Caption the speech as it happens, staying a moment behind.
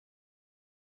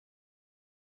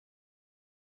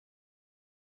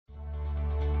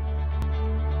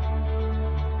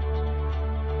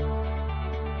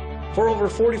For over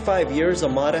 45 years,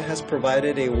 Amada has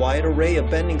provided a wide array of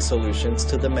bending solutions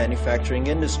to the manufacturing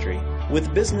industry.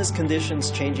 With business conditions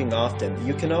changing often,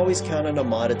 you can always count on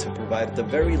Amada to provide the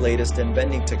very latest in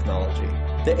bending technology.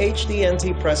 The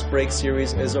HD-NT Press Brake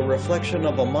series is a reflection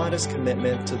of Amada's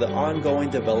commitment to the ongoing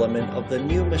development of the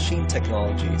new machine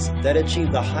technologies that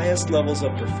achieve the highest levels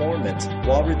of performance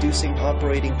while reducing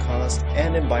operating costs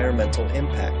and environmental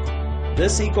impact.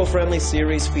 This eco-friendly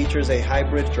series features a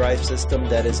hybrid drive system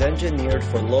that is engineered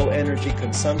for low energy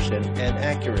consumption and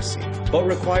accuracy, but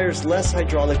requires less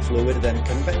hydraulic fluid than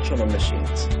conventional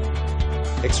machines.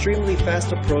 Extremely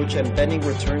fast approach and bending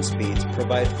return speeds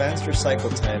provide faster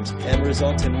cycle times and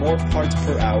result in more parts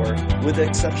per hour with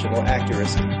exceptional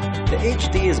accuracy. The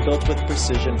HD is built with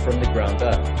precision from the ground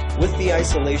up. With the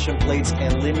isolation plates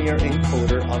and linear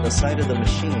encoder on the side of the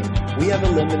machine, we have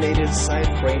eliminated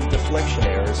side frame deflection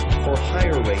errors for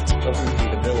higher rates of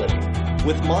repeatability.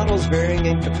 With models varying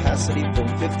in capacity from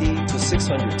 50 to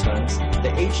 600 tons,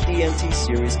 the HD-NT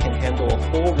series can handle a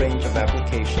full range of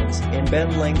applications in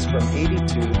bend lengths from 82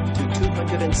 to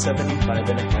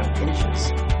 275.5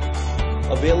 inches.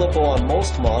 Available on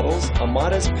most models,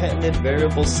 Amada's patented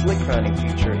variable slick crowning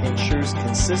feature ensures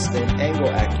consistent angle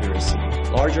accuracy.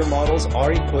 Larger models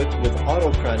are equipped with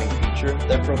auto crowning feature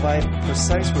that provide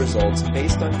precise results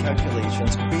based on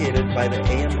calculations created by the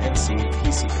AM&C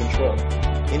PC control.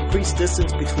 Increased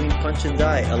distance between punch and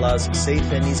die allows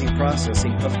safe and easy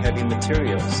processing of heavy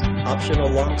materials. Optional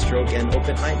long stroke and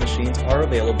open height machines are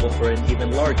available for an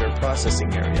even larger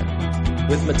processing area.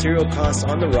 With material costs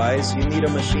on the rise, you need a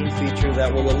machine feature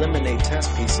that will eliminate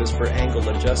test pieces for angle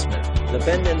adjustment. The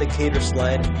bend indicator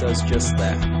slide does just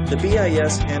that. The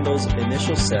BIS handles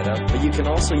initial setup, but you can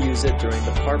also use it during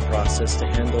the part process to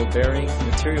handle varying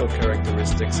material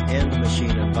characteristics and the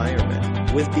machine environment.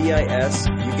 With BIS,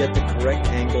 you get the correct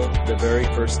angle the very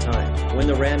first time. When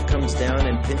the rand comes down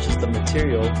and pinches the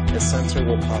material, a sensor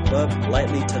will pop up,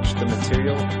 lightly touch the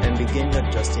material, and begin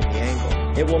adjusting the angle.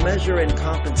 It will measure and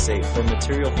compensate for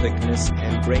material thickness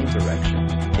and grain direction.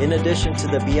 In addition to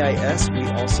the BIS, we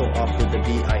also offer the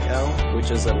BIL, which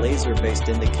is a laser-based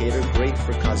indicator great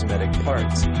for cosmetic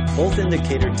parts. Both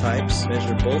indicator types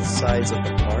measure both sides of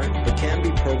the part, but can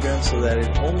be programmed so that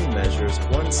it only measures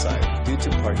one side due to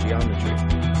part geometry.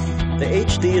 The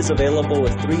HD is available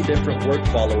with 3 different work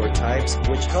follower types,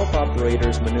 which help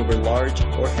operators maneuver large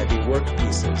or heavy work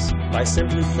pieces. By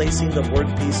simply placing the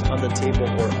workpiece on the table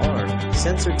or arm,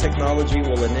 sensor technology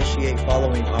will initiate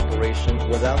following operation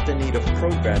without the need of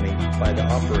programming by the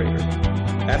operator.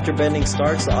 After bending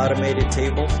starts, the automated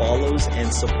table follows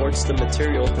and supports the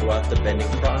material throughout the bending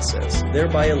process,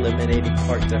 thereby eliminating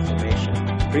part deformation.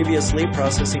 Previously,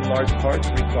 processing large parts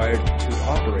required 2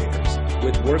 operators.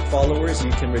 With work followers,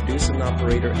 you can reduce an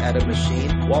operator at a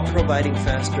machine while providing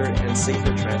faster and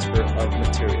safer transfer of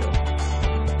material.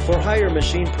 For higher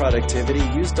machine productivity,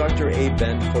 use Dr. A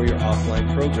Bend for your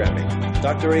offline programming.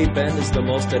 Dr. A Bend is the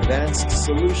most advanced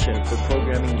solution for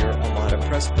programming your Amada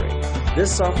press brake.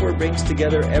 This software brings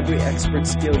together every expert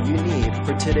skill you need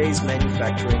for today's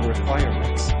manufacturing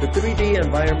requirements. The 3D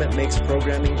environment makes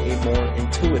programming a more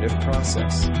intuitive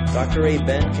process. Dr. A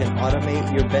Bend can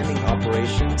automate your bending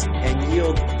operations and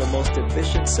yield the most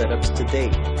efficient setups to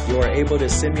date. You are able to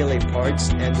simulate parts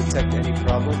and detect any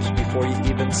problems before you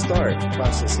even start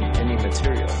processing any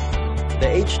material. The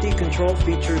HD control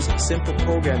features simple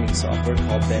programming software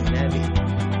called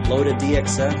BendNavi. Load a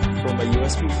DXF from a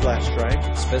USB flash drive,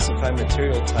 specify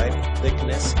material type,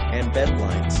 thickness, and bend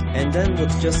lines. And then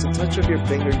with just a touch of your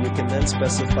finger, you can then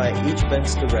specify each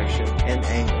bend's direction and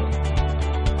angle.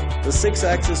 The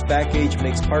 6-axis back gauge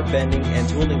makes part bending and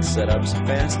tooling setups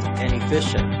fast and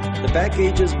efficient. The back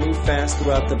gauges move fast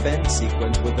throughout the bend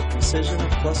sequence with a precision of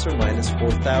plus or minus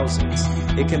 4 thousandths.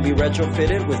 It can be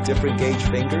retrofitted with different gauge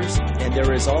fingers, and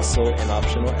there is also an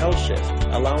optional L-shift,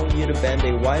 allowing you to bend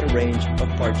a wide range of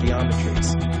part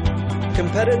geometries.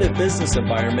 Competitive business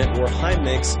environment where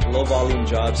high-mix, low-volume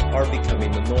jobs are becoming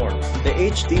the norm. The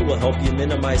HD will help you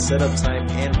minimize setup time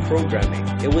and programming.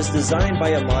 It was designed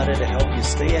by Amada to help you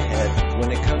stay ahead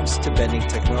when it comes to bending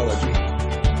technology.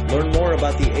 Learn more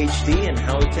about the HD and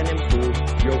how it can improve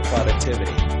your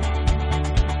productivity.